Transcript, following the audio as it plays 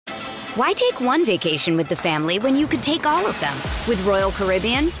Why take one vacation with the family when you could take all of them? With Royal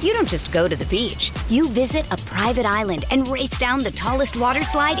Caribbean, you don't just go to the beach. You visit a private island and race down the tallest water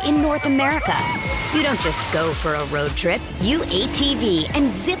slide in North America. You don't just go for a road trip. You ATV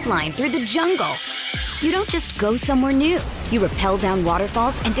and zip line through the jungle. You don't just go somewhere new. You rappel down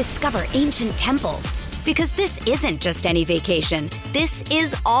waterfalls and discover ancient temples. Because this isn't just any vacation. This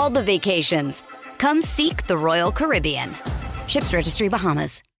is all the vacations. Come seek the Royal Caribbean. Ships Registry,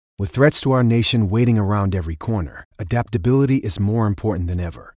 Bahamas. With threats to our nation waiting around every corner, adaptability is more important than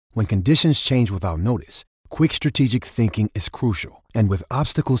ever. When conditions change without notice, quick strategic thinking is crucial. And with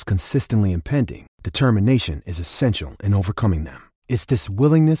obstacles consistently impending, determination is essential in overcoming them. It's this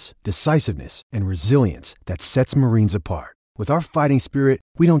willingness, decisiveness, and resilience that sets Marines apart. With our fighting spirit,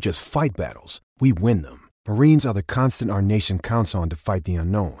 we don't just fight battles, we win them. Marines are the constant our nation counts on to fight the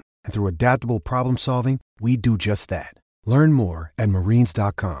unknown. And through adaptable problem solving, we do just that. Learn more at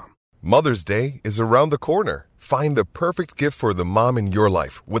marines.com. Mother's Day is around the corner. Find the perfect gift for the mom in your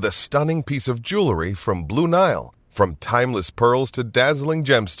life with a stunning piece of jewelry from Blue Nile. From timeless pearls to dazzling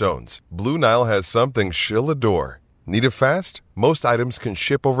gemstones, Blue Nile has something she'll adore. Need it fast? Most items can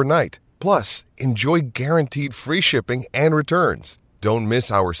ship overnight. Plus, enjoy guaranteed free shipping and returns. Don't miss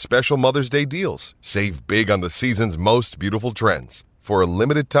our special Mother's Day deals. Save big on the season's most beautiful trends. For a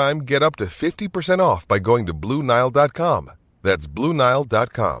limited time, get up to 50% off by going to BlueNile.com. That's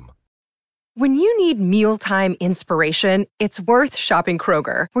BlueNile.com. When you need mealtime inspiration, it's worth shopping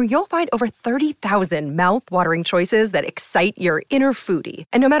Kroger, where you'll find over 30,000 mouth-watering choices that excite your inner foodie.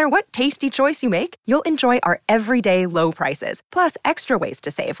 And no matter what tasty choice you make, you'll enjoy our everyday low prices, plus extra ways to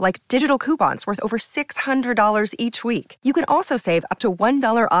save, like digital coupons worth over $600 each week. You can also save up to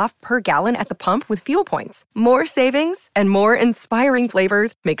 $1 off per gallon at the pump with fuel points. More savings and more inspiring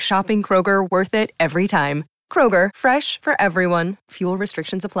flavors make shopping Kroger worth it every time. Kroger, fresh for everyone. Fuel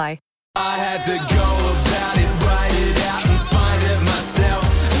restrictions apply. I had to go about it, write it out and find it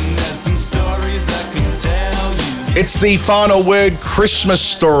myself. And there's some stories I can tell you. It's the final word Christmas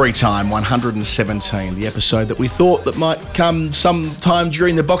story time, 117, the episode that we thought that might come sometime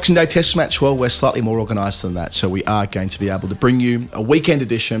during the Boxing Day Test match. Well, we're slightly more organised than that, so we are going to be able to bring you a weekend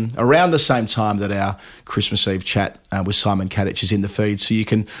edition around the same time that our Christmas Eve chat with Simon Kadich is in the feed, so you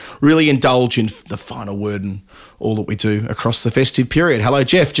can really indulge in the final word and all that we do across the festive period. Hello,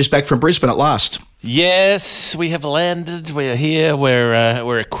 Jeff, just back from Brisbane at last. Yes, we have landed. We're here.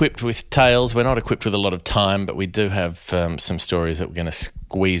 We're equipped with tales. We're not equipped with a lot of time, but we do have some stories that we're going to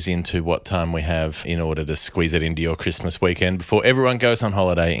squeeze into what time we have in order to squeeze it into your Christmas weekend before everyone goes on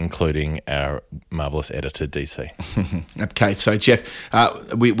holiday, including our marvellous editor, DC. Okay, so Jeff,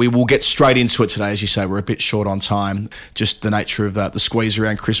 we will get straight into it today. As you say, we're a bit short on time, just the nature of the squeeze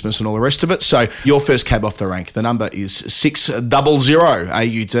around Christmas and all the rest of it. So your first cab off the rank, the number is 600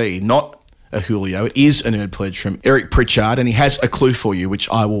 AUD, not a Julio. It is an earned pledge from Eric Pritchard, and he has a clue for you, which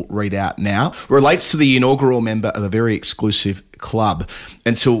I will read out now. Relates to the inaugural member of a very exclusive club.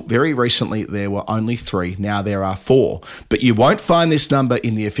 Until very recently, there were only 3. Now there are 4. But you won't find this number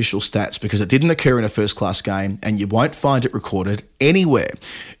in the official stats because it didn't occur in a first-class game, and you won't find it recorded anywhere.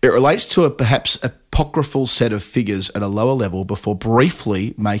 It relates to perhaps apocryphal set of figures at a lower level before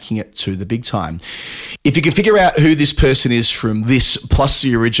briefly making it to the big time. If you can figure out who this person is from this plus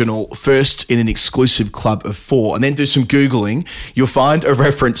the original first in an exclusive club of 4 and then do some Googling, you'll find a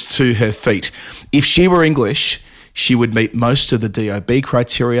reference to her feet. If she were English, she would meet most of the DOB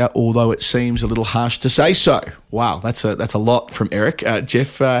criteria, although it seems a little harsh to say so. Wow, that's a lot from Eric.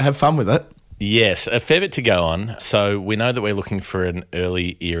 Jeff, have fun with it. Yes, a fair bit to go on. So we know that we're looking for an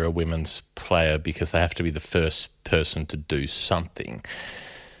early era women's player because they have to be the first person to do something.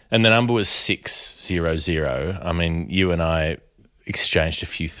 And the number was 600. I mean, you and I exchanged a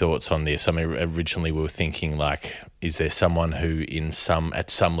few thoughts on this. I mean, originally we were thinking, like, is there someone who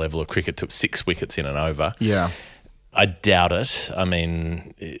at some level of cricket took 6 wickets in an over? Yeah. I doubt it. I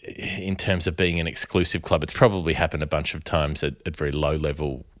mean, in terms of being an exclusive club, it's probably happened a bunch of times at very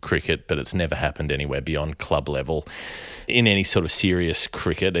low-level cricket, but it's never happened anywhere beyond club level. In any sort of serious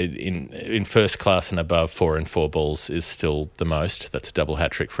cricket, in first class and above, 4 and 4 balls is still the most. That's a double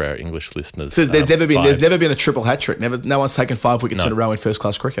hat-trick for our English listeners. So there's never been a triple hat-trick. No one's taken 5 wickets in a row in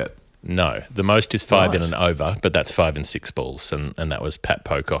first-class cricket. No, the most is 5 in an over, but that's 5 and 6 balls, and that was Pat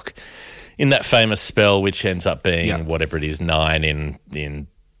Pocock. In that famous spell, which ends up being whatever it is, 9 in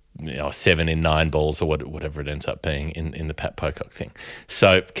 7 in 9 balls or whatever it ends up being in the Pat Pocock thing.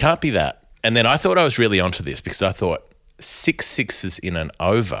 So can't be that. And then I thought I was really onto this because I thought 6 sixes in an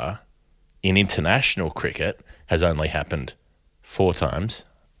over in international cricket has only happened 4 times,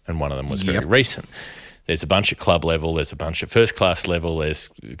 and one of them was very recent. There's a bunch at club level, there's a bunch at first class level, there's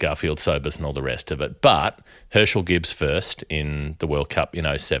Garfield Sobers and all the rest of it. But Herschel Gibbs first in the World Cup in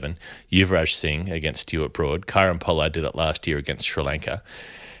 2007, Yuvraj Singh against Stuart Broad, Kyron Pollard did it last year against Sri Lanka,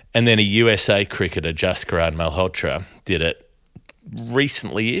 and then a USA cricketer, Jaskaran Malhotra, did it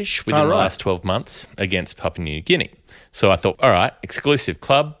recently-ish, within the last 12 months, against Papua New Guinea. So I thought, all right, exclusive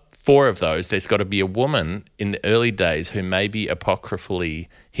club, 4 of those, there's got to be a woman in the early days who maybe apocryphally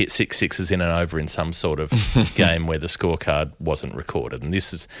hit 6 sixes in and over in some sort of game where the scorecard wasn't recorded. And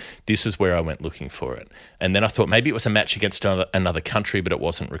this is where I went looking for it. And then I thought maybe it was a match against another country, but it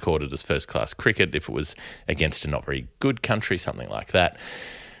wasn't recorded as first-class cricket. If it was against a not very good country, something like that.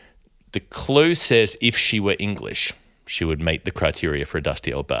 The clue says if she were English, she would meet the criteria for a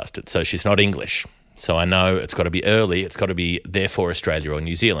dusty old bastard. So she's not English. So I know it's got to be early. It's got to be therefore Australia or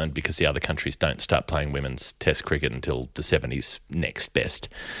New Zealand, because the other countries don't start playing women's Test cricket until the 70s next best,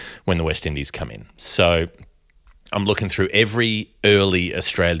 when the West Indies come in. So I'm looking through every early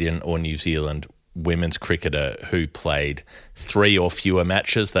Australian or New Zealand women's cricketer who played 3 or fewer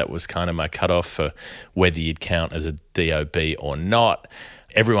matches. That was kind of my cutoff for whether you'd count as a DOB or not.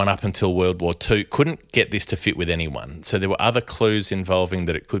 Everyone up until World War II couldn't get this to fit with anyone. So there were other clues involving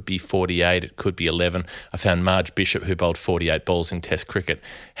that it could be 48, it could be 11. I found Marge Bishop, who bowled 48 balls in Test cricket.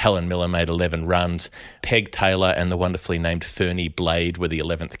 Helen Miller made 11 runs. Peg Taylor and the wonderfully named Fernie Blade were the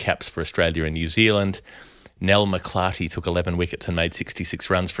 11th caps for Australia and New Zealand. Nell McClarty took 11 wickets and made 66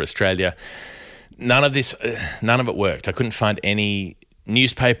 runs for Australia. None of it worked. I couldn't find any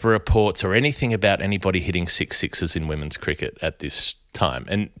newspaper reports or anything about anybody hitting 6 sixes in women's cricket at this time.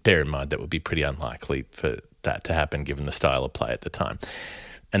 And bear in mind, that would be pretty unlikely for that to happen given the style of play at the time.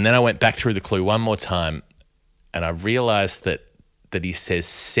 And then I went back through the clue one more time and I realised that he says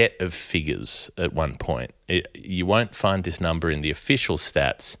set of figures at one point. You won't find this number in the official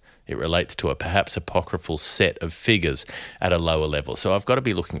stats. It relates to a perhaps apocryphal set of figures at a lower level. So I've got to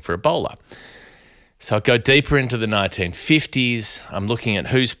be looking for a bowler. So I go deeper into the 1950s. I'm looking at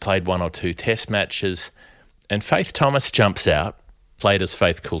who's played 1 or 2 Test matches, and Faith Thomas jumps out, played as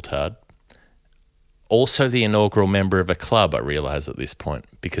Faith Coulthard. Also the inaugural member of a club, I realise at this point,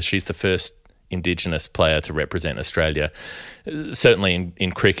 because she's the first Indigenous player to represent Australia, certainly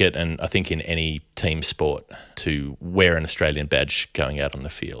in cricket and I think in any team sport, to wear an Australian badge going out on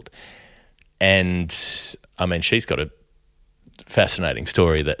the field. And, I mean, she's got a fascinating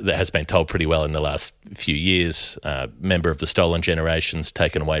story that has been told pretty well in the last few years. Member of the Stolen Generations,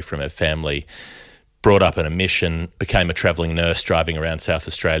 taken away from her family, brought up on a mission, became a travelling nurse driving around South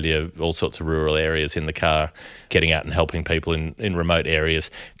Australia, all sorts of rural areas in the car, getting out and helping people in remote areas,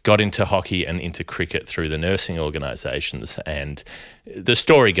 got into hockey and into cricket through the nursing organisations. And the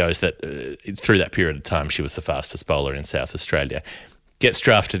story goes that through that period of time, she was the fastest bowler in South Australia. Gets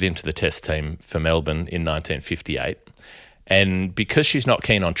drafted into the Test team for Melbourne in 1958. And because she's not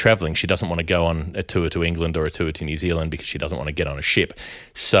keen on travelling, she doesn't want to go on a tour to England or a tour to New Zealand because she doesn't want to get on a ship.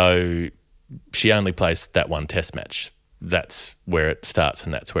 So she only plays that one Test match. That's where it starts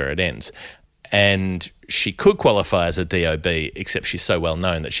and that's where it ends. And she could qualify as a DOB, except she's so well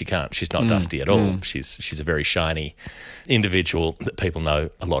known that she can't. She's not dusty at all. She's a very shiny individual that people know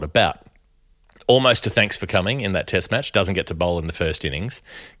a lot about. Almost a thanks for coming in that Test match. Doesn't get to bowl in the first innings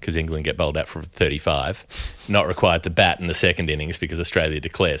because England get bowled out for 35. Not required to bat in the second innings because Australia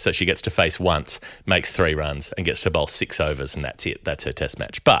declares. So she gets to face once, makes 3 runs and gets to bowl 6 overs, and that's it. That's her Test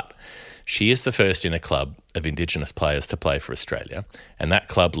match. But she is the first in a club of Indigenous players to play for Australia, and that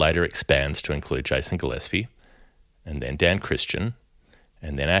club later expands to include Jason Gillespie and then Dan Christian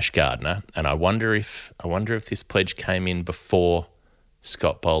and then Ash Gardner. And I wonder if this pledge came in before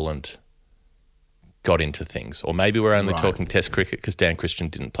Scott Boland got into things, or maybe we're only talking Test cricket because Dan Christian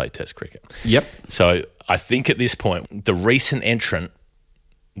didn't play Test cricket. Yep. So I think at this point, the recent entrant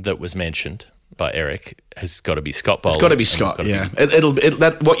that was mentioned by Eric has got to be Scott Boland. It's got to be Scott, yeah.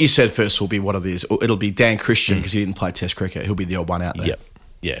 What you said first will be what it is. It'll be Dan Christian because he didn't play Test cricket. He'll be the odd one out there. Yep.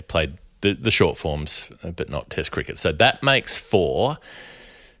 Yeah, played the short forms, but not Test cricket. So that makes 4.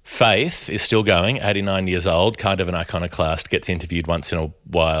 Faith is still going, 89 years old, kind of an iconoclast, gets interviewed once in a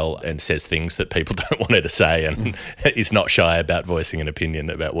while and says things that people don't want her to say, and is not shy about voicing an opinion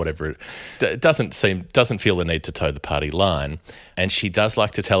about whatever. It doesn't feel the need to toe the party line. And she does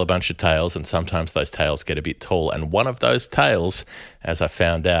like to tell a bunch of tales, and sometimes those tales get a bit tall. And one of those tales, as I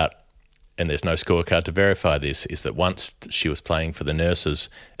found out, and there's no scorecard to verify this, is that once she was playing for the nurses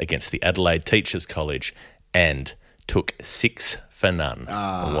against the Adelaide Teachers College and took 6 for none.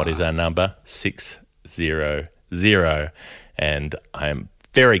 What is our number? 600. And I am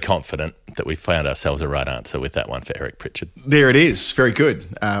very confident that we found ourselves a right answer with that one for Eric Pritchard. There it is. Very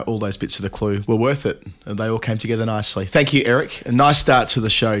good. All those bits of the clue were worth it. They all came together nicely. Thank you, Eric. A nice start to the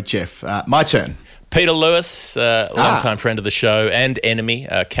show, Jeff. My turn. Peter Lewis, long-time friend of the show and enemy,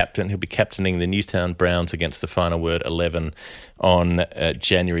 captain. He'll be captaining the Newtown Browns against the Final Word 11 on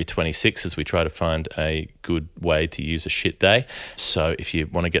January 26 as we try to find a good way to use a shit day. So if you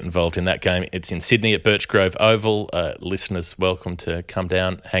want to get involved in that game, it's in Sydney at Birchgrove Oval. Listeners welcome to come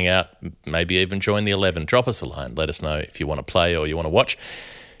down, hang out, maybe even join the 11. Drop us a line. Let us know if you want to play or you want to watch.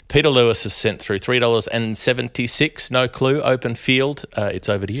 Peter Lewis has sent through $3.76. No clue. Open field. It's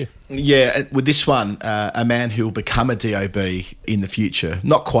over to you. Yeah, with this one, a man who will become a DOB in the future.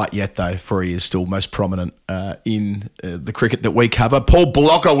 Not quite yet, though, for he is still most prominent in the cricket that we cover. Paul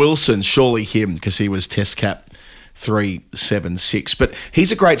Blocker Wilson, surely him, because he was Test cap 376. But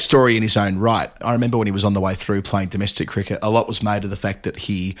he's a great story in his own right. I remember when he was on the way through playing domestic cricket, a lot was made of the fact that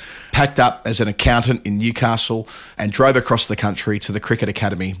he packed up as an accountant in Newcastle and drove across the country to the Cricket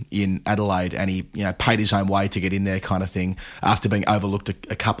Academy in Adelaide, and he paid his own way to get in there, kind of thing, after being overlooked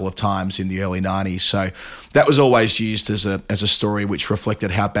a couple of times in the early 90s. So that was always used as a story which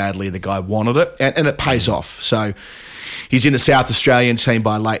reflected how badly the guy wanted it, and it pays off. So he's in the South Australian team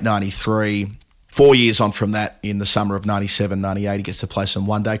by late 93. 4 years on from that, in the summer of 97, 98, he gets to play some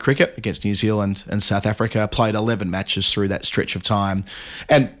one-day cricket against New Zealand and South Africa. Played 11 matches through that stretch of time.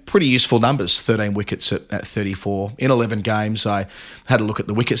 And pretty useful numbers, 13 wickets at 34. In 11 games, I had a look at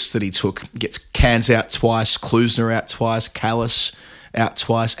the wickets that he took. Gets Cairns out twice, Klusner out twice, Callis out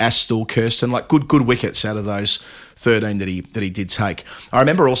twice, Astle, Kirsten, like good wickets out of those 13 that he did take. I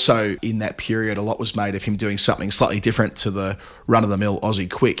remember also in that period, a lot was made of him doing something slightly different to the run-of-the-mill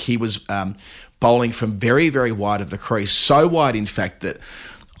Aussie quick. He was bowling from very, very wide of the crease, so wide, in fact, that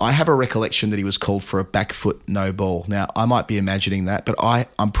I have a recollection that he was called for a back foot no ball. Now, I might be imagining that, but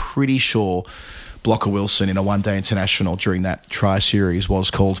I'm pretty sure Blocker Wilson in a one-day international during that try series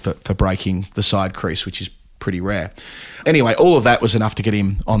was called for breaking the side crease, which is pretty rare. Anyway, all of that was enough to get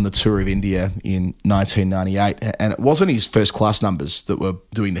him on the tour of India in 1998, and it wasn't his first-class numbers that were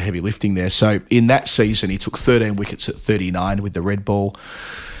doing the heavy lifting there. So in that season, he took 13 wickets at 39 with the red ball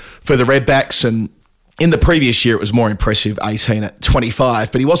for the Redbacks, and in the previous year it was more impressive, 18 at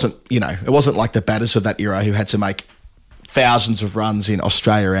 25, but he wasn't, it wasn't like the batters of that era who had to make thousands of runs in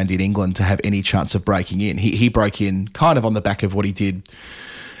Australia and in England to have any chance of breaking in. He broke in kind of on the back of what he did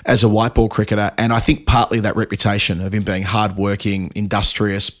as a white ball cricketer, and I think partly that reputation of him being hard-working,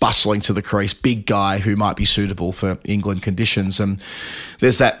 industrious, bustling to the crease, big guy who might be suitable for England conditions. And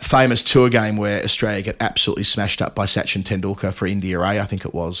there's that famous tour game where Australia get absolutely smashed up by Sachin Tendulkar for India A, I think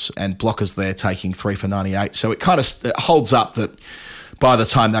it was, and Blocker's there taking 3 for 98. So it kind of holds up that by the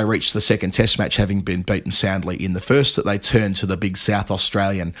time they reached the second test match, having been beaten soundly in the first, that they turned to the big South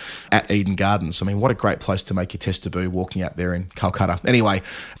Australian at Eden Gardens. I mean, what a great place to make your test debut, walking out there in Calcutta. Anyway,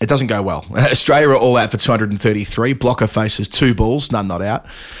 it doesn't go well. Australia are all out for 233. Blocker faces 2 balls, none not out.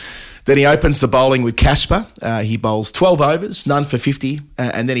 Then he opens the bowling with Casper. He bowls 12 overs, none for 50,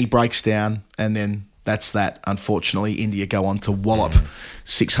 and then he breaks down, and then that's that. Unfortunately, India go on to wallop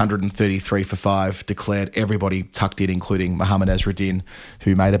 633 for 5, declared everybody tucked in, including Muhammad Azharuddin,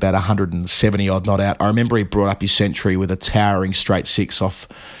 who made about 170 odd not out. I remember he brought up his century with a towering straight 6 off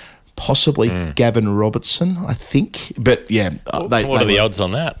possibly Gavin Robertson, I think. But yeah. What are the odds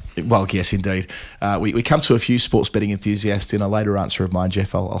on that? Well, yes, indeed. We come to a few sports betting enthusiasts in a later answer of mine,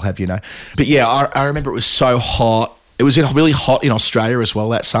 Jeff, I'll have you know. But yeah, I remember it was so hot. It was really hot in Australia as well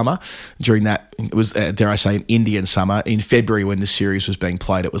that summer. During that, it was, dare I say, an Indian summer. In February, when the series was being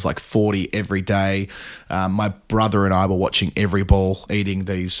played, it was like 40 every day. My brother and I were watching every ball, eating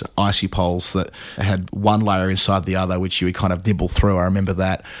these icy poles that had one layer inside the other, which you would kind of nibble through. I remember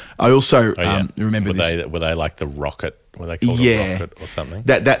that. I also remember were they like the rocket? Were they called a rocket or something?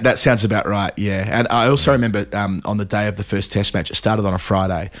 That sounds about right, yeah. And I also remember on the day of the first test match, it started on a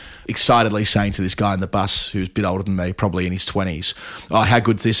Friday, excitedly saying to this guy in the bus who's a bit older than me, probably in his 20s, oh, how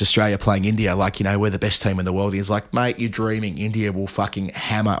good's this, Australia playing India? Like, we're the best team in the world. He's like, mate, you're dreaming. India will fucking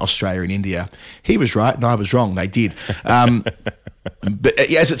hammer Australia in India. He was right and I was wrong. They did. But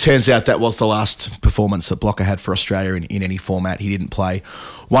as it turns out, that was the last performance that Blocker had for Australia in any format. He didn't play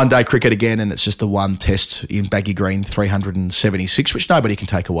one-day cricket again, and it's just the one test in baggy green, 376, which nobody can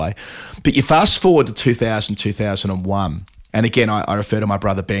take away. But you fast forward to 2000, 2001, and again, I refer to my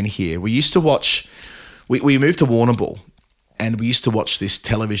brother Ben here. We used to watch, we moved to Warrnambool, and we used to watch this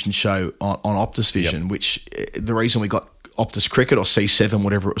television show on Optus Vision, which the reason we got Optus Cricket or C7,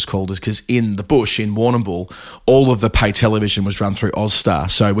 whatever it was called, is because in the bush in Warrnambool, all of the pay television was run through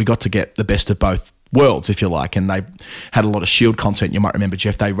Ozstar. So we got to get the best of both worlds, if you like, and they had a lot of Shield content. You might remember,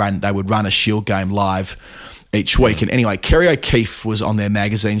 Jeff, they would run a Shield game live each week. And anyway, Kerry O'Keefe was on their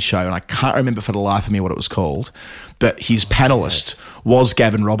magazine show, and I can't remember for the life of me what it was called, but his panellist was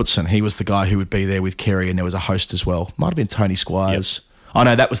Gavin Robertson. He was the guy who would be there with Kerry, and there was a host as well. Might have been Tony Squires. Yep. Oh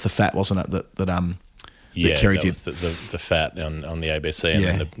no, that was the Fat, wasn't it? That Kerry did. Was the Fat on the ABC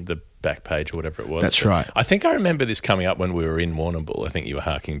and then the back page or whatever it was. That's right. I think I remember this coming up when we were in Warrnambool. I think you were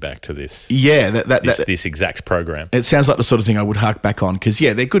harking back to this. Yeah, this exact program. It sounds like the sort of thing I would hark back on because,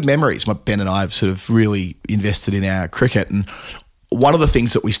 they're good memories. Ben and I have sort of really invested in our cricket, and one of the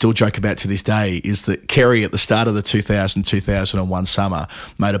things that we still joke about to this day is that Kerry at the start of the 2000-2001 summer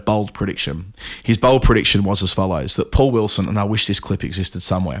made a bold prediction. His bold prediction was as follows, that Paul Wilson, and I wish this clip existed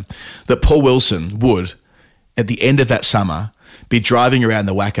somewhere, that Paul Wilson would, at the end of that summer, be driving around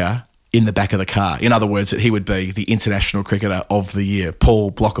the WACA in the back of the car. In other words, that he would be the international cricketer of the year,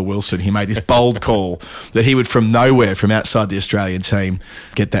 Paul Blocker Wilson. He made this bold call that he would, from nowhere, from outside the Australian team,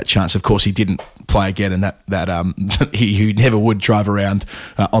 get that chance. Of course, he didn't play again, and he never would drive around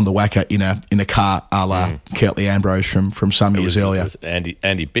on the WACA in a car a la Curtly Ambrose from some years earlier. Andy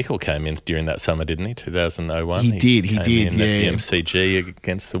Bickle came in during that summer, didn't he? 2001. He did. At the MCG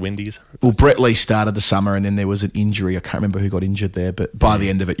against the Windies. Well, Brett Lee started the summer, and then there was an injury. I can't remember who got injured there, but by the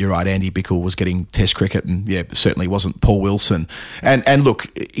end of it, you're right, Andy Bickle was getting Test cricket, and certainly wasn't Paul Wilson. And look,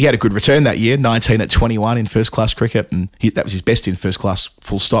 he had a good return that year, 19 at 21 in first class cricket, and that was his best in first class,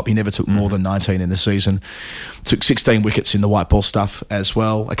 full stop. He never took more than 19 in the season. Took 16 wickets in the white ball stuff as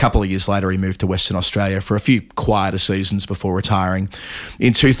well. A couple of years later, he moved to Western Australia for a few quieter seasons before retiring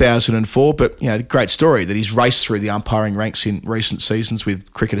in 2004. But, great story that he's raced through the umpiring ranks in recent seasons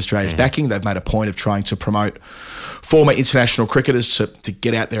with Cricket Australia's backing. They've made a point of trying to promote former international cricketers to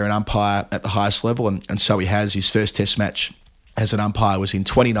get out there and umpire at the highest level, and so he has. His first Test match as an umpire was in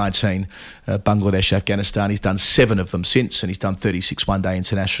 2019, Bangladesh, Afghanistan. He's done 7 of them since, and he's done 36 one-day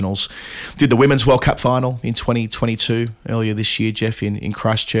internationals. Did the Women's World Cup final in 2022, earlier this year, Jeff, in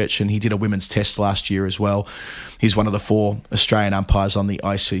Christchurch, and he did a Women's Test last year as well. He's one of the 4 Australian umpires on the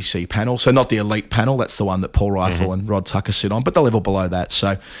ICC panel. So not the elite panel, that's the one that Paul Rifle and Rod Tucker sit on, but the level below that.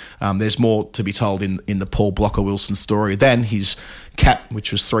 So there's more to be told in the Paul Blocker Wilson story than his cap,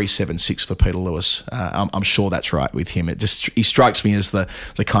 which was 376 for Peter Lewis. I'm sure that's right with him. He strikes me as the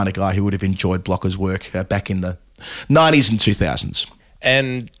kind of guy who would have enjoyed Blocker's work back in the 90s and 2000s.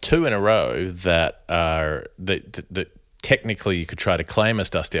 And 2 in a row that are that technically you could try to claim as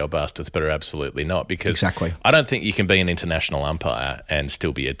Dusty Old Bastards, but are absolutely not, because exactly. I don't think you can be an international umpire and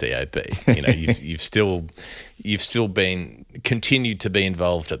still be a DOB. You've still been continued to be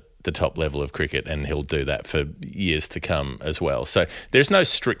involved at the top level of cricket, and he'll do that for years to come as well. So there's no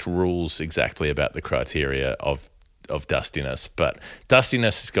strict rules exactly about the criteria of dustiness, but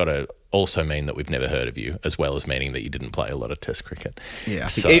dustiness has got to also mean that we've never heard of you, as well as meaning that you didn't play a lot of Test cricket. Yeah, I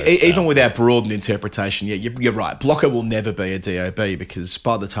think even with our broadened interpretation, you're right. Blocker will never be a DOB because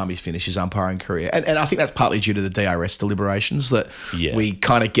by the time he finishes his umpiring career, and I think that's partly due to the DRS deliberations, that we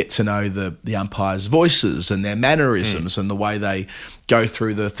kind of get to know the umpires' voices and their mannerisms and the way they go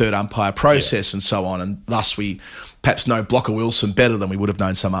through the third umpire process and so on, and thus we perhaps know Blocker Wilson better than we would have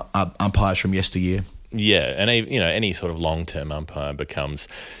known some umpires from yesteryear. Yeah, and any sort of long-term umpire becomes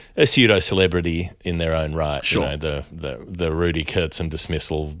a pseudo-celebrity in their own right. Sure. The Rudy Kurtzen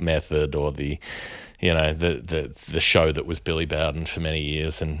dismissal method, or the show that was Billy Bowden for many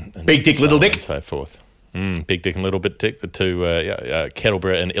years, and Big Dick, Little Dick, and so forth. Big Dick and Little Bit Dick, the two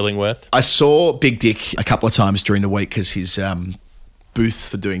Kettleborough and Illingworth. I saw Big Dick a couple of times during the week because his booth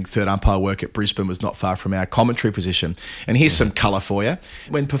for doing third umpire work at Brisbane was not far from our commentary position. And here's some colour for you.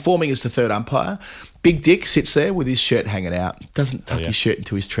 When performing as the third umpire, Big Dick sits there with his shirt hanging out, doesn't tuck his shirt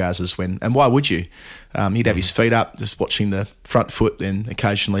into his trousers and why would you? He'd have his feet up, just watching the front foot, and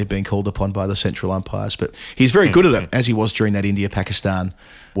occasionally being called upon by the central umpires. But he's very good at it, as he was during that India-Pakistan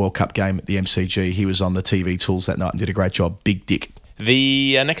World Cup game at the MCG. He was on the TV tools that night and did a great job. Big Dick.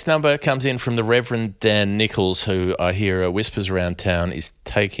 The next number comes in from the Reverend Dan Nichols, who I hear whispers around town is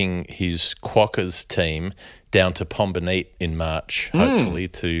taking his Quokkas team down to Pombanite in March, hopefully,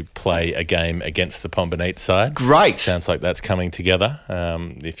 to play a game against the Pombanite side. Great. Sounds like that's coming together.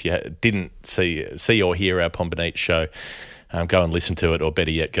 If you didn't see or hear our Pombanite show, go and listen to it, or better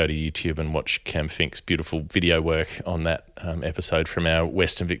yet, go to YouTube and watch Cam Fink's beautiful video work on that episode from our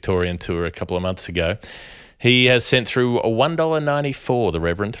Western Victorian tour a couple of months ago. He has sent through a $1.94, the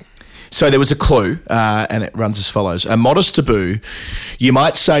Reverend. So there was a clue, and it runs as follows. A modest taboo, you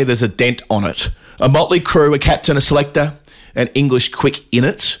might say there's a dent on it. A motley crew, a captain, a selector, an English quick in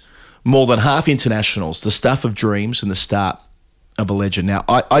it. More than half internationals, the stuff of dreams and the start of a legend. Now,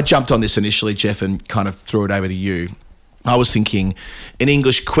 I jumped on this initially, Jeff, and kind of threw it over to you. I was thinking an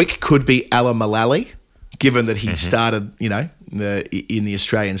English quick could be Alan Mullally, given that he'd started, in the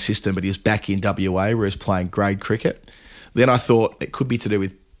Australian system, but he was back in WA where he was playing grade cricket. Then I thought it could be to do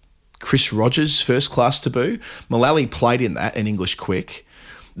with Chris Rogers' first-class debut. Mullally played in that, an English quick.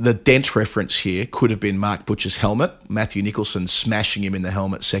 The Dent reference here could have been Mark Butcher's helmet. Matthew Nicholson smashing him in the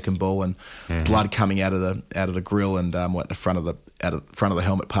helmet, second ball, and blood coming out of the grill and at the front of the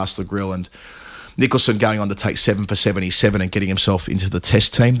helmet past the grill, and Nicholson going on to take 7 for 77 and getting himself into the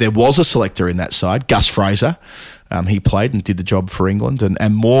Test team. There was a selector in that side, Gus Fraser. He played and did the job for England,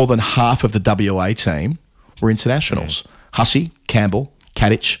 and more than half of the WA team were internationals. Hussey, Campbell,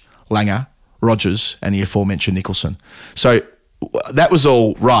 Kadich, Langer, Rogers, and the aforementioned Nicholson. So that was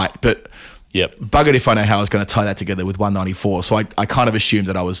all right, but buggered if I know how I was going to tie that together with 194. So I kind of assumed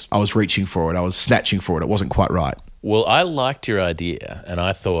that I was reaching for it. I was snatching for it. It wasn't quite right. Well, I liked your idea, and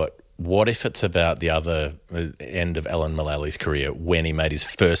I thought, what if it's about the other end of Alan Mullally's career when he made his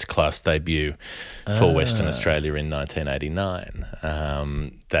first-class debut for Western Australia in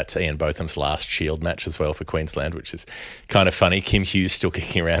 1989? That's Ian Botham's last Shield match as well for Queensland, which is kind of funny. Kim Hughes still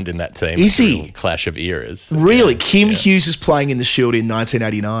kicking around in that team. Is he? Clash of eras. Really? Kim Hughes is playing in the Shield in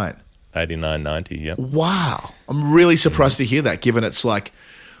 1989? 89-90, yeah. Wow. I'm really surprised to hear that, given it's like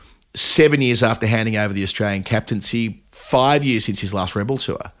 7 years after handing over the Australian captaincy, 5 years since his last Rebel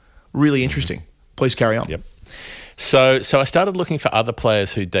tour. Really interesting. Please carry on. Yep. So I started looking for other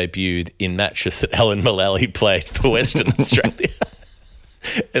players who debuted in matches that Alan Mullally played for Western Australia.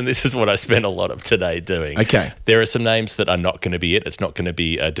 And this is what I spent a lot of today doing. Okay. There are some names that are not going to be it. It's not going to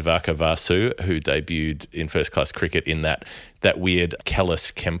be Devaka Vasu, who debuted in first-class cricket in that weird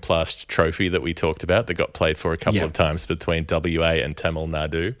Callis Chemplast trophy that we talked about that got played for a couple of times between WA and Tamil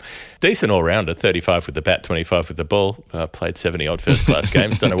Nadu. Decent all-rounder, 35 with the bat, 25 with the ball. Played 70-odd first-class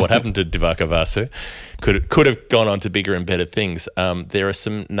games. Don't know what happened to Devaka Vasu. Could have gone on to bigger and better things. There are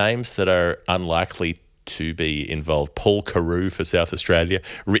some names that are unlikely to be involved. Paul Carew for South Australia,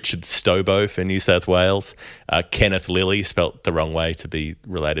 Richard Stobo for New South Wales, Kenneth Lilly, spelt the wrong way to be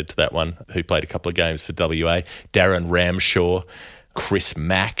related to that one, who played a couple of games for WA, Darren Ramshaw, Chris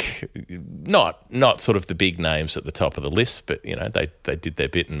Mack, not sort of the big names at the top of the list, but they did their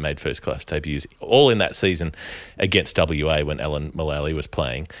bit and made first class debuts all in that season against WA when Alan Mullally was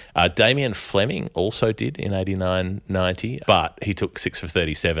playing. Damien Fleming also did in 89-90, but he took 6 for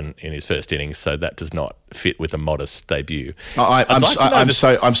 37 in his first innings, so that does not fit with a modest debut. I'm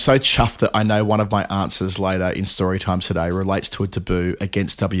so chuffed that I know one of my answers later in story time today relates to a debut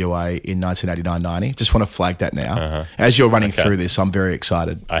against WA in 1989-90. Just want to flag that now. As you're running through this, I'm very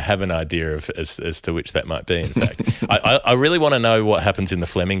excited. I have an idea of as to which that might be, in fact. I really want to know what happens in the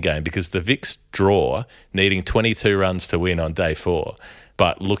Fleming game, because the Vicks draw, needing 22 runs to win on day 4,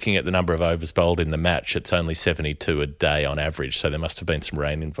 but looking at the number of overs bowled in the match, it's only 72 a day on average, so there must have been some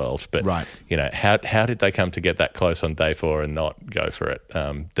rain involved. But, how did they come to get that close on day 4 and not go for it?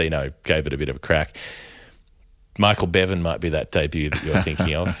 Dino gave it a bit of a crack. Michael Bevan might be that debut that you're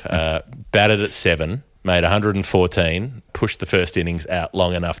thinking of. Batted at 7. Made 114, pushed the first innings out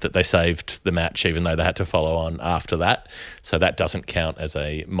long enough that they saved the match, even though they had to follow on after that. So that doesn't count as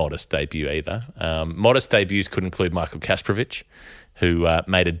a modest debut either. Modest debuts could include Michael Kasprovic, who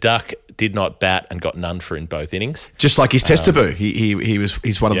made a duck, did not bat, and got none for in both innings. Just like his Test debut.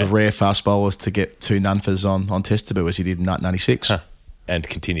 He's one of the rare fast bowlers to get 2 none-fors on Test debut, as he did in 1996. And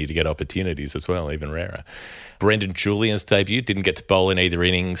continue to get opportunities as well, even rarer. Brendan Julian's debut, didn't get to bowl in either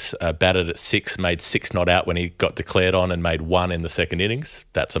innings, batted at 6, made 6 not out when he got declared on, and made 1 in the second innings.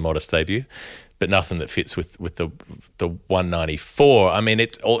 That's a modest debut, but nothing that fits with the 194. I mean,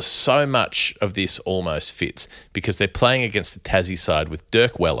 so much of this almost fits, because they're playing against the Tassie side with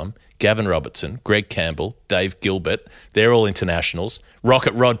Dirk Wellham, Gavin Robertson, Greg Campbell, Dave Gilbert. They're all internationals.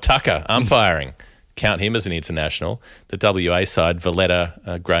 Rocket Rod Tucker umpiring. Count him as an international. The WA side,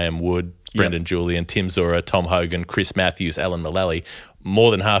 Valletta, Graham Wood, Brendan Julian, Tim Zora, Tom Hogan, Chris Matthews, Alan Mullally,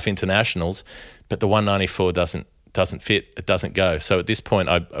 more than half internationals, but the 194 doesn't fit. It doesn't go. So at this point,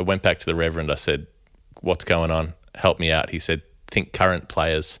 I went back to the Reverend. I said, what's going on? Help me out. He said, think current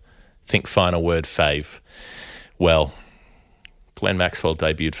players, think final word fave. Well, Glenn Maxwell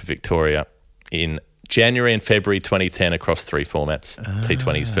debuted for Victoria in January and February 2010 across 3 formats.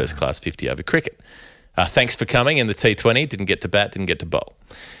 T20's first class 50 over cricket. Thanks for coming in the T20. Didn't get to bat, didn't get to bowl.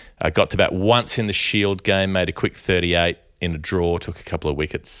 I got to bat once in the Shield game, made a quick 38 in a draw, took a couple of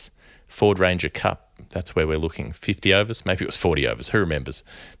wickets. Ford Ranger Cup, that's where we're looking. 50 overs? Maybe it was 40 overs. Who remembers?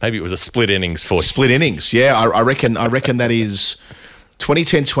 Maybe it was a split innings 40. Split innings, yeah. I reckon that is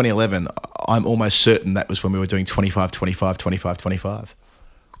 2010, 2011, I'm almost certain that was when we were doing 25, 25, 25, 25.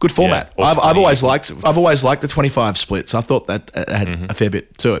 Good format. Yeah, I've always liked the 25 splits. I thought that had a fair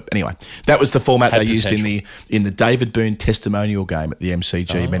bit to it. Anyway, that was the format they used in the David Boone testimonial game at the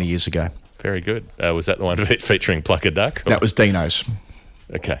MCG many years ago. Very good. Was that the one featuring Pluck a Duck? That was Dino's.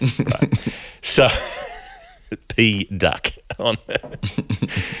 Okay, right. So, P Duck on there.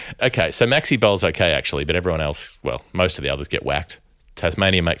 Okay, so Maxi bowls okay, actually, but everyone else, well, most of the others get whacked.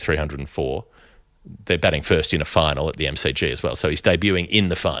 Tasmania make 304. They're batting first in a final at the MCG as well, so he's debuting in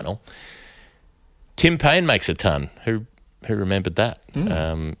the final. Tim Payne makes a ton. Who remembered that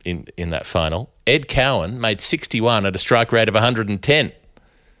in that final? Ed Cowan made 61 at a strike rate of 110.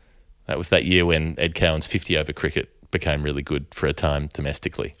 That was that year when Ed Cowan's 50 over cricket became really good for a time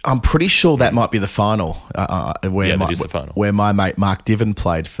domestically. I'm pretty sure that might be the final. That is the final. Where my mate Mark Diven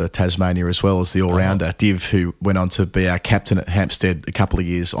played for Tasmania as well as the all-rounder. Div, who went on to be our captain at Hampstead a couple of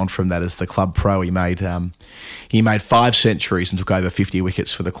years on from that as the club pro. He made 5 centuries and took over 50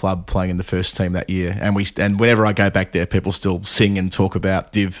 wickets for the club playing in the first team that year. And whenever I go back there, people still sing and talk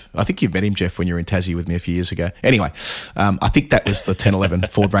about Div. I think you've met him, Jeff, when you were in Tassie with me a few years ago. Anyway, I think that was the 10-11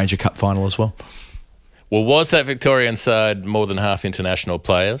 Ford Ranger Cup final as well. Well, was that Victorian side more than half international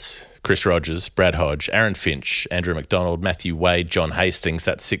players? Chris Rogers, Brad Hodge, Aaron Finch, Andrew McDonald, Matthew Wade, John Hastings.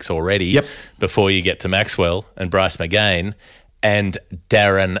 That's 6 already. Yep. Before you get to Maxwell and Bryce McGain and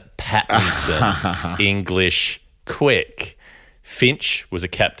Darren Pattinson, English quick. Finch was a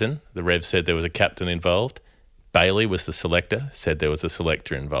captain. The Rev said there was a captain involved. Bailey was the selector, said there was a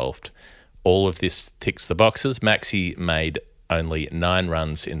selector involved. All of this ticks the boxes. Maxi made only 9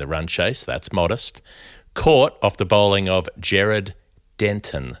 runs in the run chase. That's modest. Caught off the bowling of Jared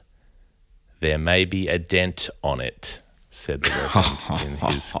Denton. There may be a dent on it, said the Reverend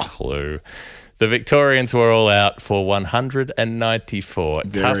in his clue. The Victorians were all out for 194.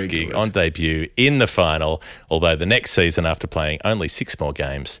 Tough gig on debut in the final, although the next season, after playing only 6 more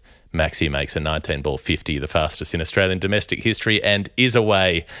games, Maxi makes a 19-ball 50, the fastest in Australian domestic history, and is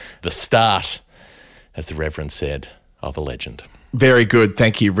away the start, as the Reverend said, of a legend. Very good.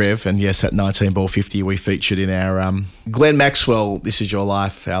 Thank you, Rev. And yes, that 19-ball 50 we featured in our Glenn Maxwell, This Is Your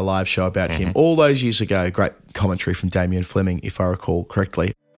Life, our live show about him all those years ago. Great commentary from Damien Fleming, if I recall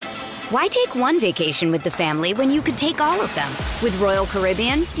correctly. Why take one vacation with the family when you could take all of them? With Royal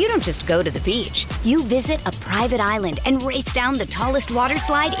Caribbean, you don't just go to the beach. You visit a private island and race down the tallest water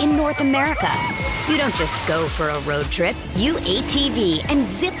slide in North America. You don't just go for a road trip. You ATV and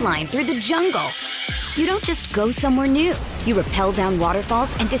zip line through the jungle. You don't just go somewhere new. You rappel down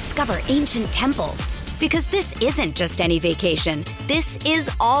waterfalls and discover ancient temples. Because this isn't just any vacation. This is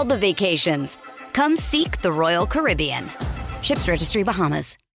all the vacations. Come seek the Royal Caribbean. Ships Registry,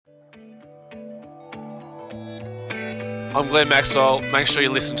 Bahamas. I'm Glenn Maxwell. Make sure you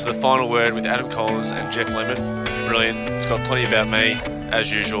listen to The Final Word with Adam Collins and Jeff Lemon. Brilliant. It's got plenty about me,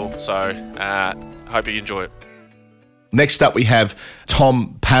 as usual, so hope you enjoy it. Next up, we have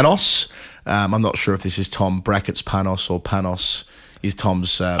Tom Panos. I'm not sure if this is Tom brackets Panos or Panos is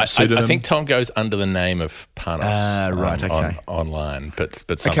Tom's pseudonym. I think Tom goes under the name of Panos online,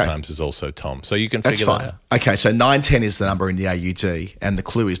 but sometimes is also Tom. So you can figure that out. Okay, so 910 is the number in the AUD, and the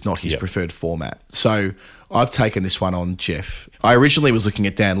clue is not his preferred format. So I've taken this one on Jeff. I originally was looking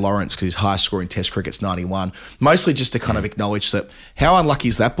at Dan Lawrence because his highest score in Test cricket's 91, mostly just to kind of acknowledge that how unlucky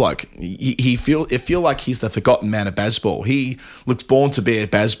is that bloke? It feel like he's the forgotten man of baseball. He looks born to be a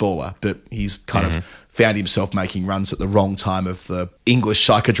basballer, but he's kind of found himself making runs at the wrong time of the English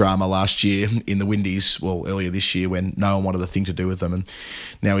psychodrama last year in the Windies, earlier this year when no one wanted a thing to do with them, and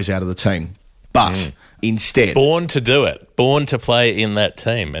now he's out of the team. But instead... Born to do it. Born to play in that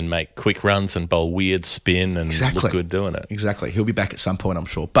team and make quick runs and bowl weird spin and look good doing it. Exactly. He'll be back at some point, I'm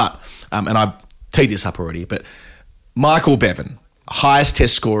sure. But, and I've teed this up already, but Michael Bevan, highest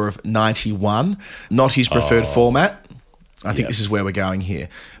Test score of 91, not his preferred format. I think this is where we're going here.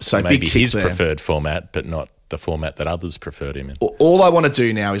 So maybe big tick his there. preferred format, but not the format that others preferred him in. All I want to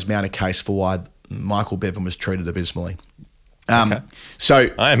do now is mount a case for why Michael Bevan was treated abysmally. So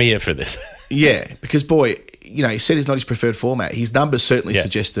I am here for this. Yeah, because boy, he said it's not his preferred format. His numbers certainly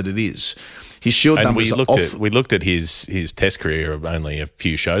suggested it is. His Shield numbers we looked at his Test career only a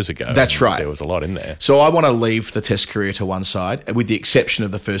few shows ago. That's right. There was a lot in there. So I want to leave the Test career to one side, with the exception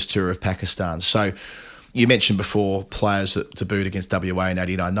of the first tour of Pakistan. So You mentioned before players that debuted against WA in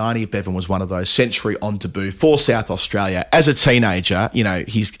 89-90. Bevan was one of those. Century on debut for South Australia. As a teenager, you know,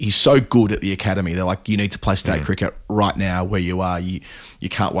 he's so good at the academy. They're like, you need to play state cricket right now where you are. You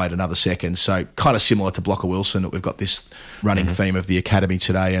can't wait another second. So kind of similar to Blocker Wilson, that we've got this running theme of the academy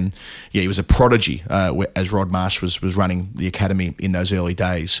today. And yeah, he was a prodigy as Rod Marsh was running the academy in those early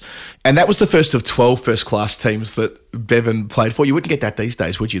days. And that was the first of 12 first-class teams that Bevan played for. You wouldn't get that these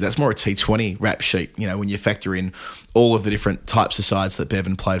days, would you? That's more a T20 rap sheet, you know, when you factor in all of the different types of sides that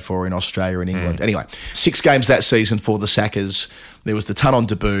Bevan played for in Australia and England. Anyway, 6 games that season for the Sackers. There was the ton on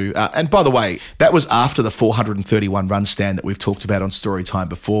debut. And by the way, that was after the 431 run stand that we've talked about on Storytime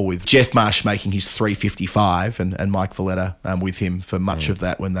before, with Jeff Marsh making his 355 and Mike Valletta with him for much of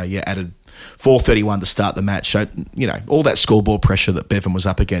that when they added 431 to start the match. So, you know, all that scoreboard pressure that Bevan was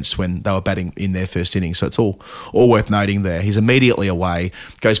up against when they were batting in their first innings. So it's all worth noting there. He's immediately away,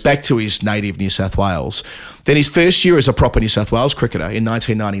 goes back to his native New South Wales. Then his first year as a proper New South Wales cricketer in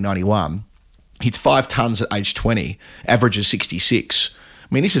 1990-91, hits 5 tons at age 20, averages 66.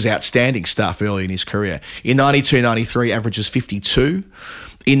 I mean, this is outstanding stuff early in his career. In 92-93, averages 52.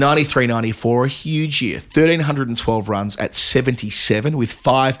 In 93-94, a huge year, 1,312 runs at 77 with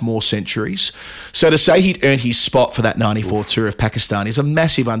 5 more centuries. So to say he'd earned his spot for that 94 tour of Pakistan is a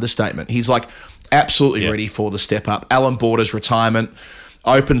massive understatement. He's like absolutely ready for the step up. Alan Border's retirement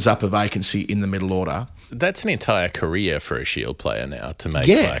opens up a vacancy in the middle order. That's an entire career for a Shield player now to make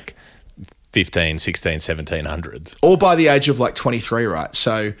like 15, 16, 1700s. All by the age of like 23, right?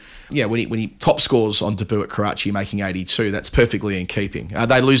 So, yeah, when he top scores on debut at Karachi, making 82, that's perfectly in keeping.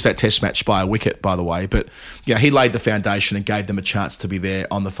 They lose that test match by a wicket, by the way, but yeah, he laid the foundation and gave them a chance to be there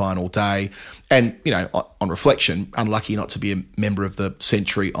on the final day. And, you know, on reflection, unlucky not to be a member of the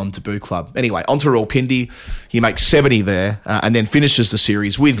Century on debut club. Anyway, onto Rawalpindi. He makes 70 there and then finishes the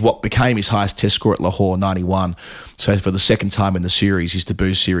series with what became his highest test score at Lahore, 91. So for the second time in the series, his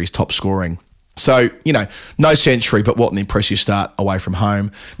debut series top scoring. So, you know, no century, but what an impressive start away from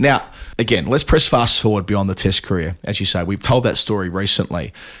home. Now, again, let's press fast forward beyond the test career. As you say, we've told that story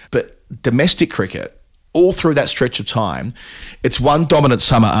recently. But domestic cricket, all through that stretch of time, it's one dominant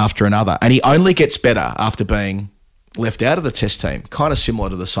summer after another. And he only gets better after being left out of the test team, kind of similar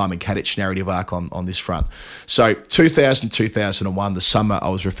to the Simon Kadich narrative arc on this front. So 2000-2001, the summer I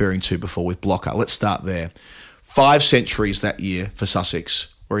was referring to before with Blocker. Let's start there. 5 centuries that year for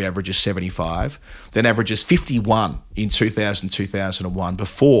Sussex, where he averages 75, then averages 51 in 2000-2001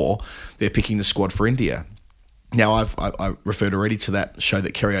 before they're picking the squad for India. Now, I referred already to that show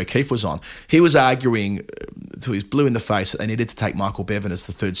that Kerry O'Keefe was on. He was arguing till he's blue in the face that they needed to take Michael Bevan as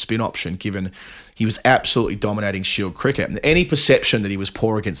the third spin option, given he was absolutely dominating Shield cricket. And any perception that he was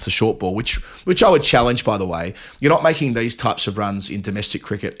poor against the short ball, which I would challenge, by the way, you're not making these types of runs in domestic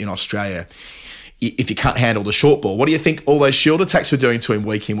cricket in Australia if you can't handle the short ball. What do you think all those Shield attacks were doing to him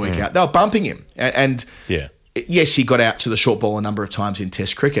week in, week out? They were bumping him. And yes, he got out to the short ball a number of times in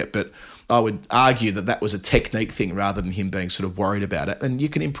Test cricket, but I would argue that was a technique thing rather than him being sort of worried about it. And you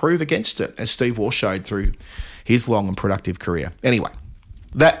can improve against it, as Steve Waugh showed through his long and productive career. Anyway,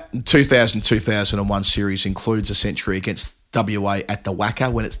 that 2000-2001 series includes a century against WA at the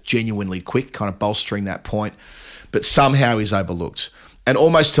WACA when it's genuinely quick, kind of bolstering that point. But somehow he's overlooked. And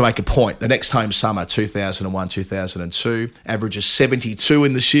almost to make a point, the next home summer, 2001-2002, averages 72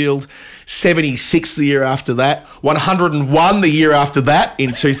 in the Shield, 76 the year after that, 101 the year after that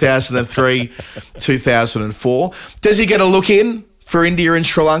in 2003-2004. Does he get a look in for India and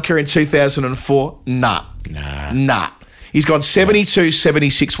Sri Lanka in 2004? Nah. He's gone 72,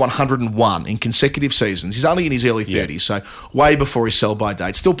 76, 101 in consecutive seasons. He's only in his early 30s, so way before his sell-by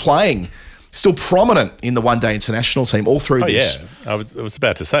date. Still playing. Still prominent in the one-day international team all through this. Yeah, I was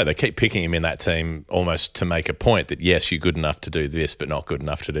about to say, they keep picking him in that team almost to make a point that, yes, you're good enough to do this, but not good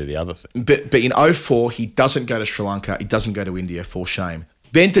enough to do the other thing. But in 04, he doesn't go to Sri Lanka. He doesn't go to India, for shame.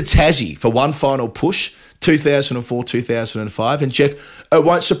 Then to Tassie for one final push, 2004-2005. And Jeff, it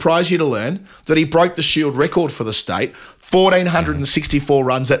won't surprise you to learn that he broke the Shield record for the state, 1,464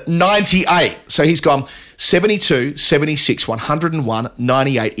 runs at 98. So he's gone 72, 76, 101,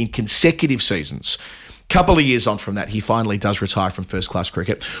 98 in consecutive seasons. Couple of years on from that, he finally does retire from first-class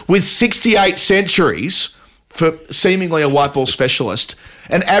cricket with 68 centuries for seemingly a white ball specialist,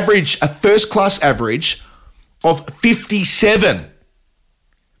 a first-class average of 57.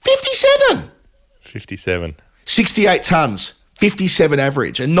 57. 68 tons, 57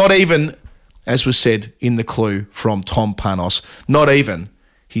 average, and not even, as was said in the clue from Tom Panos, not even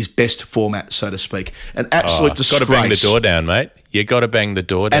his best format, so to speak. An absolute disgrace. Got to bang the door down, mate. You got to bang the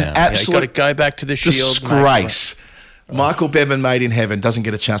door down. An absolute you got to go back to the Shield. Disgrace. Michael Bevan, made in heaven, doesn't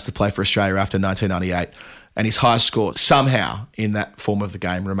get a chance to play for Australia after 1998, and his highest score somehow in that form of the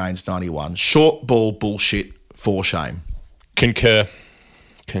game remains 91. Short ball bullshit, for shame. Concur.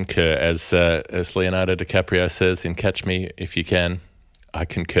 As Leonardo DiCaprio says in Catch Me If You Can, I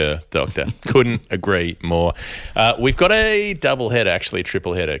concur, Doctor. Couldn't agree more. We've got a double header, actually a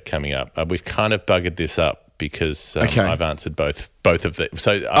triple header coming up. We've kind of buggered this up because I've answered both of them.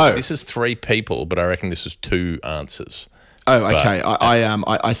 So this is 3 people, but I reckon this is 2 answers. Oh, okay.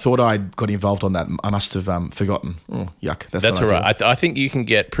 I thought I got involved on that. I must have forgotten. Oh, yuck. That's all right. I think you can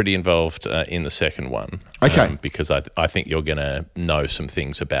get pretty involved in the second one. Okay. Because I think you're going to know some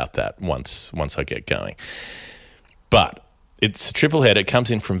things about that once I get going. But it's a triple header. It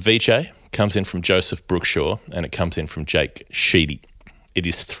comes in from Vijay, comes in from Joseph Brookshaw, and it comes in from Jake Sheedy. It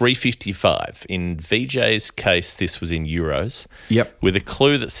is 355. In Vijay's case, this was in euros. Yep. With a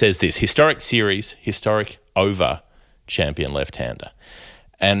clue that says this: historic series, historic over, champion left-hander.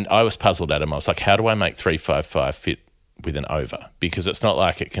 And I was puzzled at him. I was like, how do I make 355 fit with an over? Because it's not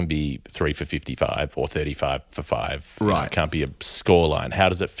like it can be 3 for 55 or 35 for 5. Right. It can't be a score line. How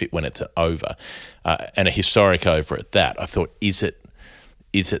does it fit when it's an over? And a historic over at that. I thought, is it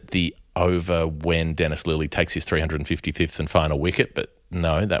the over when Dennis Lilly takes his 355th and final wicket? But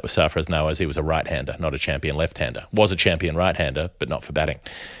no, that was Sarfraz Nawaz. He was a right-hander, not a champion left-hander. Was a champion right-hander, but not for batting.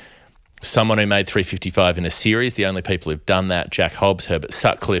 Someone who made 355 in a series, the only people who've done that, Jack Hobbs, Herbert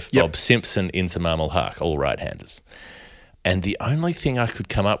Sutcliffe, Bob Simpson, Inzamam ul Haq, all right-handers. And the only thing I could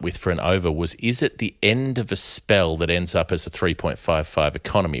come up with for an over was, is it the end of a spell that ends up as a 3.55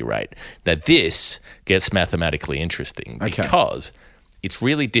 economy rate? Now, this gets mathematically interesting because it's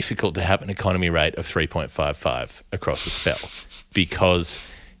really difficult to have an economy rate of 3.55 across a spell because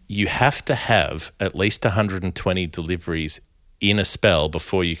you have to have at least 120 deliveries in a spell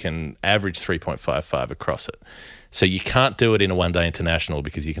before you can average 3.55 across it. So you can't do it in a one-day international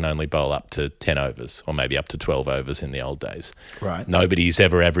because you can only bowl up to 10 overs or maybe up to 12 overs in the old days. Right. Nobody's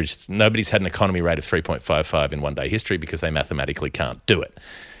had an economy rate of 3.55 in one-day history because they mathematically can't do it.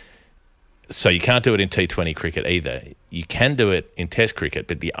 So you can't do it in T20 cricket either. You can do it in Test cricket,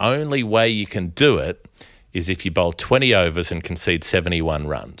 but the only way you can do it is if you bowl 20 overs and concede 71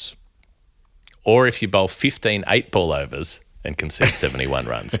 runs. Or if you bowl 15 8-ball overs and concede 71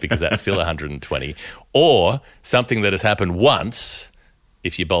 runs, because that's still 120. Or something that has happened once,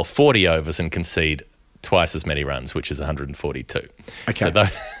 if you bowl 40 overs and concede twice as many runs, which is 142. Okay.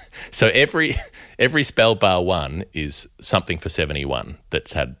 So every spell bar one is something for 71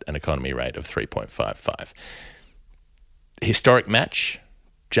 that's had an economy rate of 3.55. Historic match,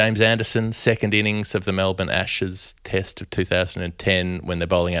 James Anderson, second innings of the Melbourne Ashes Test of 2010 when they're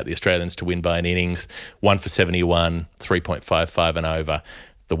bowling out the Australians to win by an innings, 1 for 71, 3.55 and over.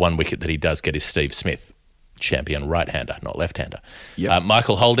 The one wicket that he does get is Steve Smith, champion right-hander, not left-hander. Yep.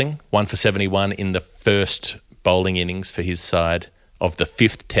 Michael Holding, 1 for 71 in the first bowling innings for his side of the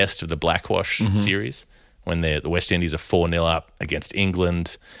 5th Test of the Blackwash series when the West Indies are 4-0 up against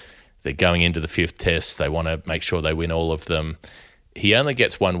England. They're going into the 5th Test. They want to make sure they win all of them. He only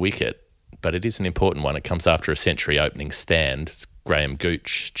gets one wicket, but it is an important one. It comes after a century opening stand. It's Graham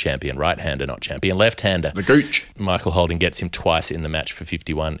Gooch, champion right-hander, not champion left-hander. The Gooch. Michael Holding gets him twice in the match for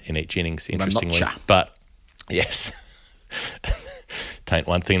 51 in each innings, interestingly. But, yes, tain't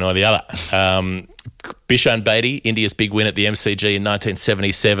one thing nor the other. Bishan Bedi, India's big win at the MCG in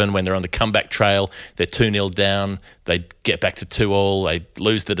 1977 when they're on the comeback trail. They're 2-0 down. They get back to 2-2. They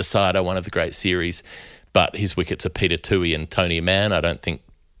lose the decider, one of the great series. But his wickets are Peter Toohey and Tony Mann. I don't think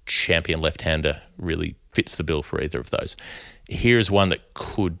champion left-hander really fits the bill for either of those. Here's one that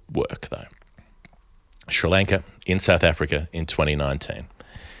could work, though. Sri Lanka in South Africa in 2019.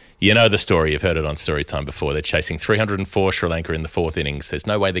 You know the story. You've heard it on Storytime before. They're chasing 304 Sri Lanka in the 4th innings. There's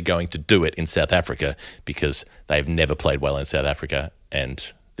no way they're going to do it in South Africa because they've never played well in South Africa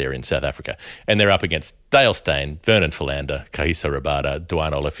and they're in South Africa. And they're up against Dale Steyn, Vernon Philander, Kagiso Rabada,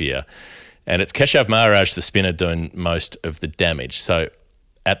 Dwan Olafia. And it's Keshav Maharaj, the spinner, doing most of the damage. So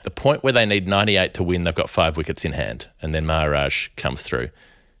at the point where they need 98 to win, they've got 5 wickets in hand. And then Maharaj comes through.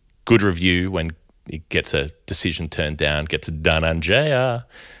 Good review when he gets a decision turned down, gets a Dhananjaya,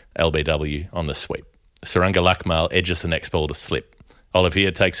 LBW on the sweep. Saranga Lakmal edges the next ball to slip.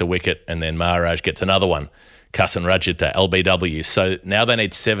 Olivia takes a wicket and then Maharaj gets another one. Kasan Rajita, LBW. So now they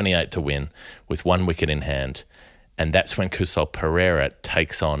need 78 to win with 1 wicket in hand. And that's when Kusal Pereira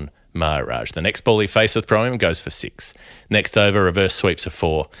takes on Maharaj. The next ball he faces from him goes for 6. Next over, reverse sweeps a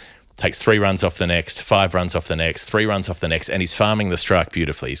 4. takes 3 runs off the next, 5 runs off the next, 3 runs off the next, and he's farming the strike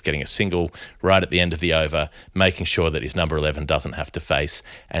beautifully. He's getting a single right at the end of the over, making sure that his number 11 doesn't have to face,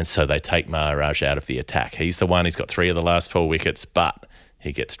 and so they take Maharaj out of the attack. He's the one who's got 3 of the last 4 wickets, but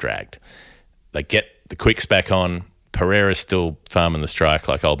he gets dragged. They get the quicks back on. Pereira's still farming the strike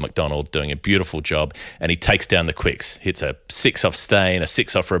like old McDonald, doing a beautiful job, and he takes down the quicks, hits a 6 off Steyn, a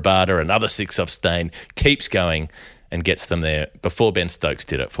 6 off Rabada, another 6 off Steyn, keeps going and gets them there before Ben Stokes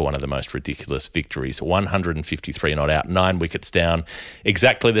did it for one of the most ridiculous victories. 153 not out, 9 wickets down,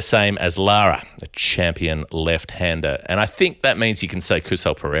 exactly the same as Lara, a champion left-hander. And I think that means you can say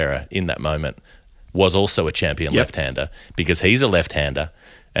Kusal Perera in that moment was also a champion left-hander because he's a left-hander.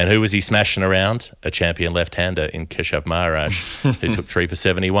 And who was he smashing around? A champion left-hander in Keshav Maharaj, who took 3 for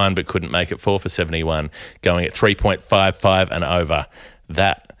 71 but couldn't make it 4 for 71, going at 3.55 and over.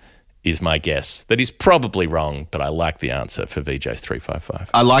 That is my guess. That is probably wrong, but I like the answer for VJ's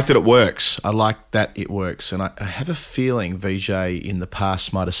 355. I like that it works. I like that it works. And I have a feeling VJ in the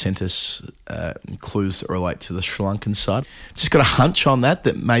past might have sent us clues that relate to the Sri Lankan side. Just got a hunch on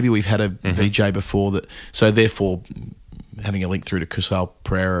that maybe we've had a VJ before. So therefore, having a link through to Kusal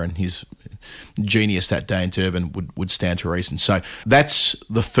Perera and his genius that day in Durban would stand to reason. So that's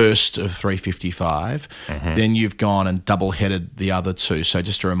the first of 355. Then you've gone and double-headed the other 2. So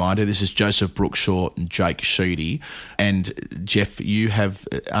just a reminder, this is Joseph Brookshaw and Jake Sheedy. And Jeff, you have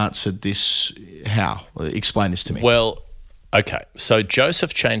answered this how? Explain this to me. Well, okay. So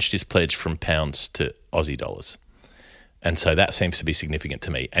Joseph changed his pledge from pounds to Aussie dollars. And so that seems to be significant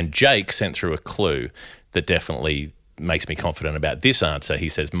to me. And Jake sent through a clue that definitely makes me confident about this answer. He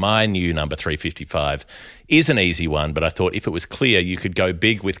says, my new number 355 is an easy one, but I thought if it was clear you could go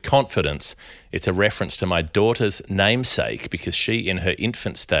big with confidence. It's a reference to my daughter's namesake because she, in her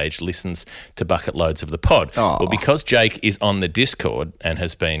infant stage, listens to bucket loads of the pod. Aww. Well, because Jake is on the Discord and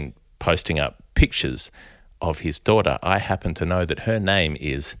has been posting up pictures of his daughter, I happen to know that her name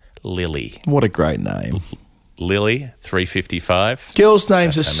is Lily. What a great name. Lily, 355. Girls'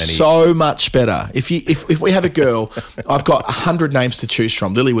 names are so much better. If we have a girl, I've got 100 names to choose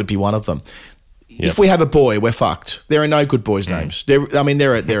from. Lily would be one of them. Yep. If we have a boy, we're fucked. There are no good boys' names. There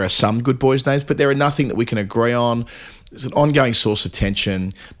are some good boys' names, but there are nothing that we can agree on. It's an ongoing source of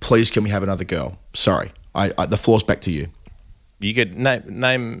tension. Please, can we have another girl? Sorry, the floor's back to you. You could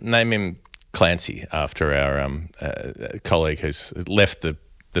name him Clancy after our colleague who's left the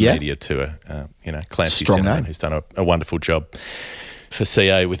media to Clancy Cinnamon, who's done a wonderful job for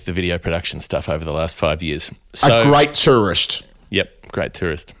CA with the video production stuff over the last 5 years. So, a great tourist. Yep, great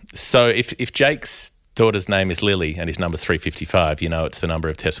tourist. So if Jake's daughter's name is Lily and his number 355, it's the number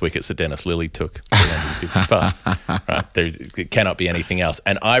of test wickets that Dennis Lilly took, 355. Right? It cannot be anything else.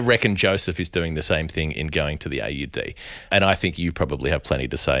 And I reckon Joseph is doing the same thing in going to the AUD. And I think you probably have plenty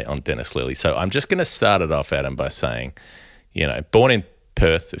to say on Dennis Lilly. So I'm just going to start it off, Adam, by saying, born in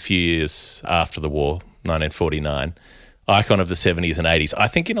Perth a few years after the war, 1949, icon of the 70s and 80s. I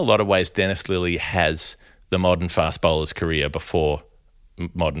think in a lot of ways Dennis Lilly has the modern fast bowler's career before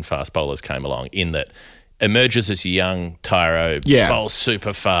modern fast bowlers came along, in that emerges as a young tyro, bowls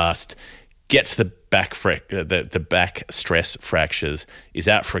super fast, gets the back stress fractures, is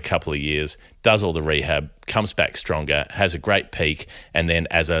out for a couple of years, does all the rehab, comes back stronger, has a great peak, and then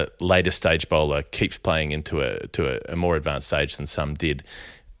as a later stage bowler keeps playing into a more advanced stage than some did,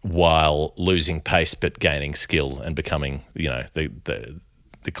 while losing pace but gaining skill and becoming the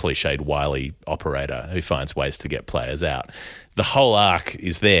cliched wily operator who finds ways to get players out. The whole arc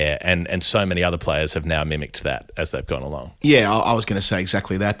is there, and so many other players have now mimicked that as they've gone along. Yeah, I was going to say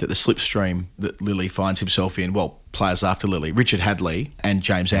exactly that the slipstream that Lilly finds himself in, players after Lilly, Richard Hadley and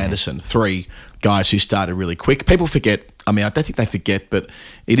James Anderson, 3 guys who started really quick. People forget, I don't think they forget, but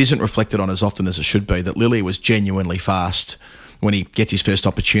it isn't reflected on as often as it should be, that Lilly was genuinely fast when he gets his first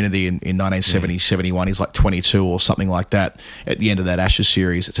opportunity in 1970-71. He's like 22 or something like that at the end of that Ashes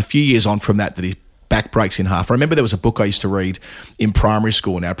series. It's a few years on from that he back breaks in half. I remember there was a book I used to read in primary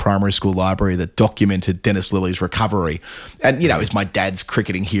school, in our primary school library, that documented Dennis Lilly's recovery. And, he's my dad's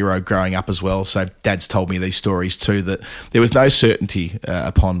cricketing hero growing up as well. So dad's told me these stories too, that there was no certainty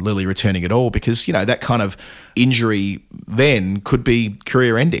upon Lilly returning at all because, that kind of injury then could be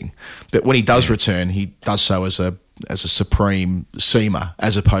career ending. But when he does return, he does so as a supreme seamer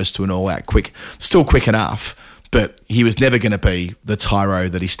as opposed to an all-out quick, still quick enough, but he was never going to be the tyro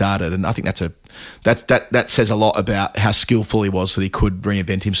that he started. And I think that says a lot about how skillful he was that he could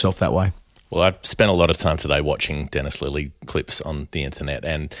reinvent himself that way. Well, I've spent a lot of time today watching Dennis Lilly clips on the internet,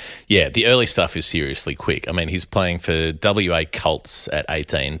 and the early stuff is seriously quick. He's playing for WA Colts at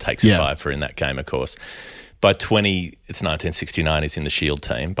 18, takes a 5 in that game, of course. By 20, it's 1969, he's in the Shield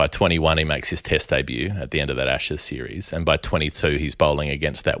team. By 21, he makes his Test debut at the end of that Ashes series. And by 22, he's bowling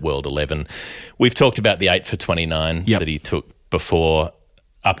against that World 11. We've talked about the 8 for 29 that he took before,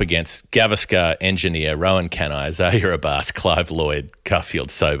 up against Gavaskar, Engineer, Rowan Kanai, Zaire Abbas, Clive Lloyd,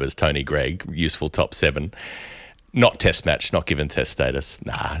 Garfield Sobers, Tony Gregg, useful top 7. Not Test match, not given Test status.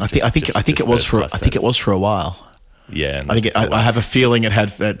 Nah, I think it was for a while. Yeah, I have a feeling it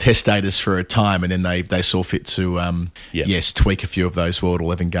had Test status for a time, and then they saw fit to tweak a few of those World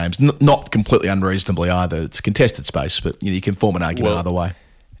 11 games. Not completely unreasonably either. It's contested space, but you can form an argument either way.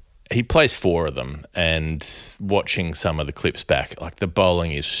 He plays 4 of them, and watching some of the clips back, like the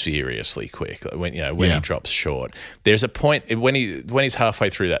bowling is seriously quick. When he drops short, there's a point when he's halfway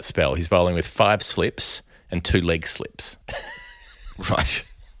through that spell, he's bowling with 5 slips and 2 leg slips. Right.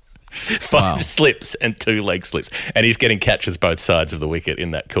 5 slips and 2 leg slips. And he's getting catches both sides of the wicket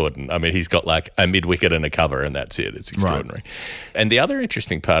in that cordon. I mean, he's got like a mid-wicket and a cover, and that's it. It's extraordinary. Right. And the other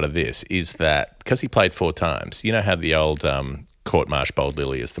interesting part of this is that because he played 4 times, you know how the old Court Marsh bowled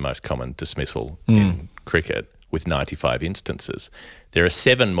Lilly is the most common dismissal in cricket with 95 instances. There are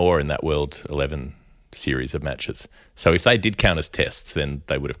 7 more in that World 11 series of matches. So if they did count as tests, then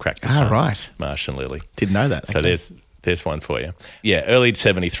they would have cracked the time. Right. Marsh and Lilly. Didn't know that. So okay. There's one for you. Yeah, early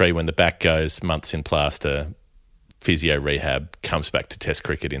 73 when the back goes, months in plaster, physio rehab, comes back to Test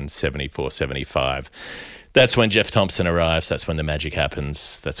cricket in 74, 75. That's when Jeff Thompson arrives. That's when the magic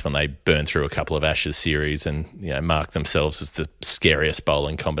happens. That's when they burn through a couple of Ashes series and mark themselves as the scariest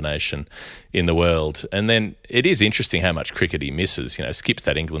bowling combination in the world. And then it is interesting how much cricket he misses. Skips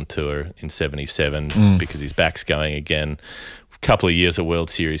that England tour in 77 because his back's going again. Couple of years of World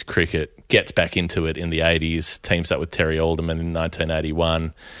Series cricket, gets back into it in the 80s, teams up with Terry Alderman in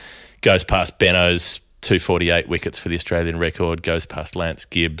 1981, goes past Benno's 248 wickets for the Australian record, goes past Lance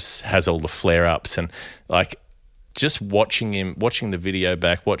Gibbs, has all the flare-ups, and just watching the video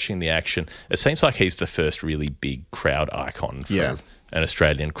back, watching the action, it seems like he's the first really big crowd icon for an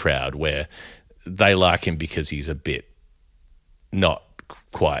Australian crowd where they like him because he's a bit not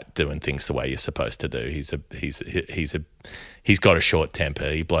quite doing things the way you're supposed to do. He's got a short temper.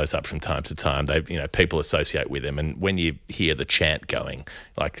 He blows up from time to time. People associate with him, and when you hear the chant going,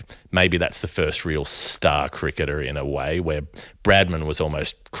 like maybe that's the first real star cricketer in a way, where Bradman was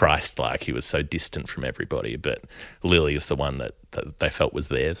almost Christ-like. He was so distant from everybody, but Lilly is the one that they felt was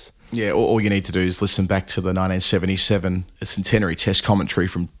theirs. Yeah, all you need to do is listen back to the 1977 centenary Test commentary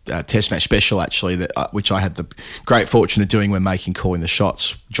from Test Match Special, actually, which I had the great fortune of doing when calling the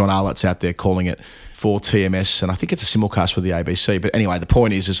shots. John Arlett's out there calling it for TMS, and I think it's a simulcast for the ABC. But anyway, the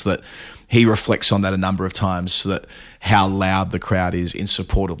point is that he reflects on that a number of times, that how loud the crowd is in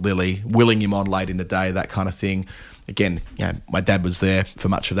support of Lilly, willing him on late in the day, that kind of thing. Again, my dad was there for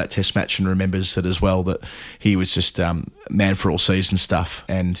much of that Test match and remembers it as well, that he was just man for all season stuff,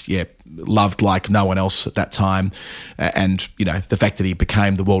 and loved like no one else at that time. And the fact that he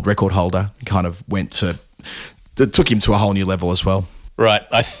became the world record holder kind of took him to a whole new level as well. Right,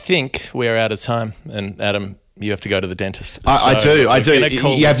 I think we're out of time, and Adam, you have to go to the dentist. I do.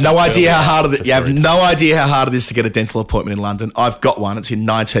 You have no idea how hard it is. You have no idea how hard it is to get a dental appointment in London. I've got one. It's in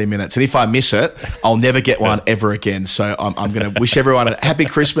 19 minutes, and if I miss it, I'll never get one ever again. So I'm going to wish everyone a happy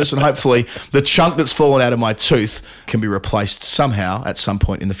Christmas, and hopefully the chunk that's fallen out of my tooth can be replaced somehow at some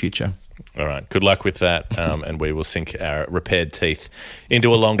point in the future. All right. Good luck with that, and we will sink our repaired teeth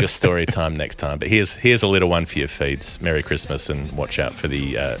into a longer story time next time. But here's a little one for your feeds. Merry Christmas, and watch out for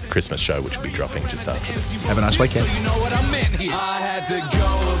the Christmas show, which will be dropping just after this. Have a nice weekend. So you know what I meant here. I had to go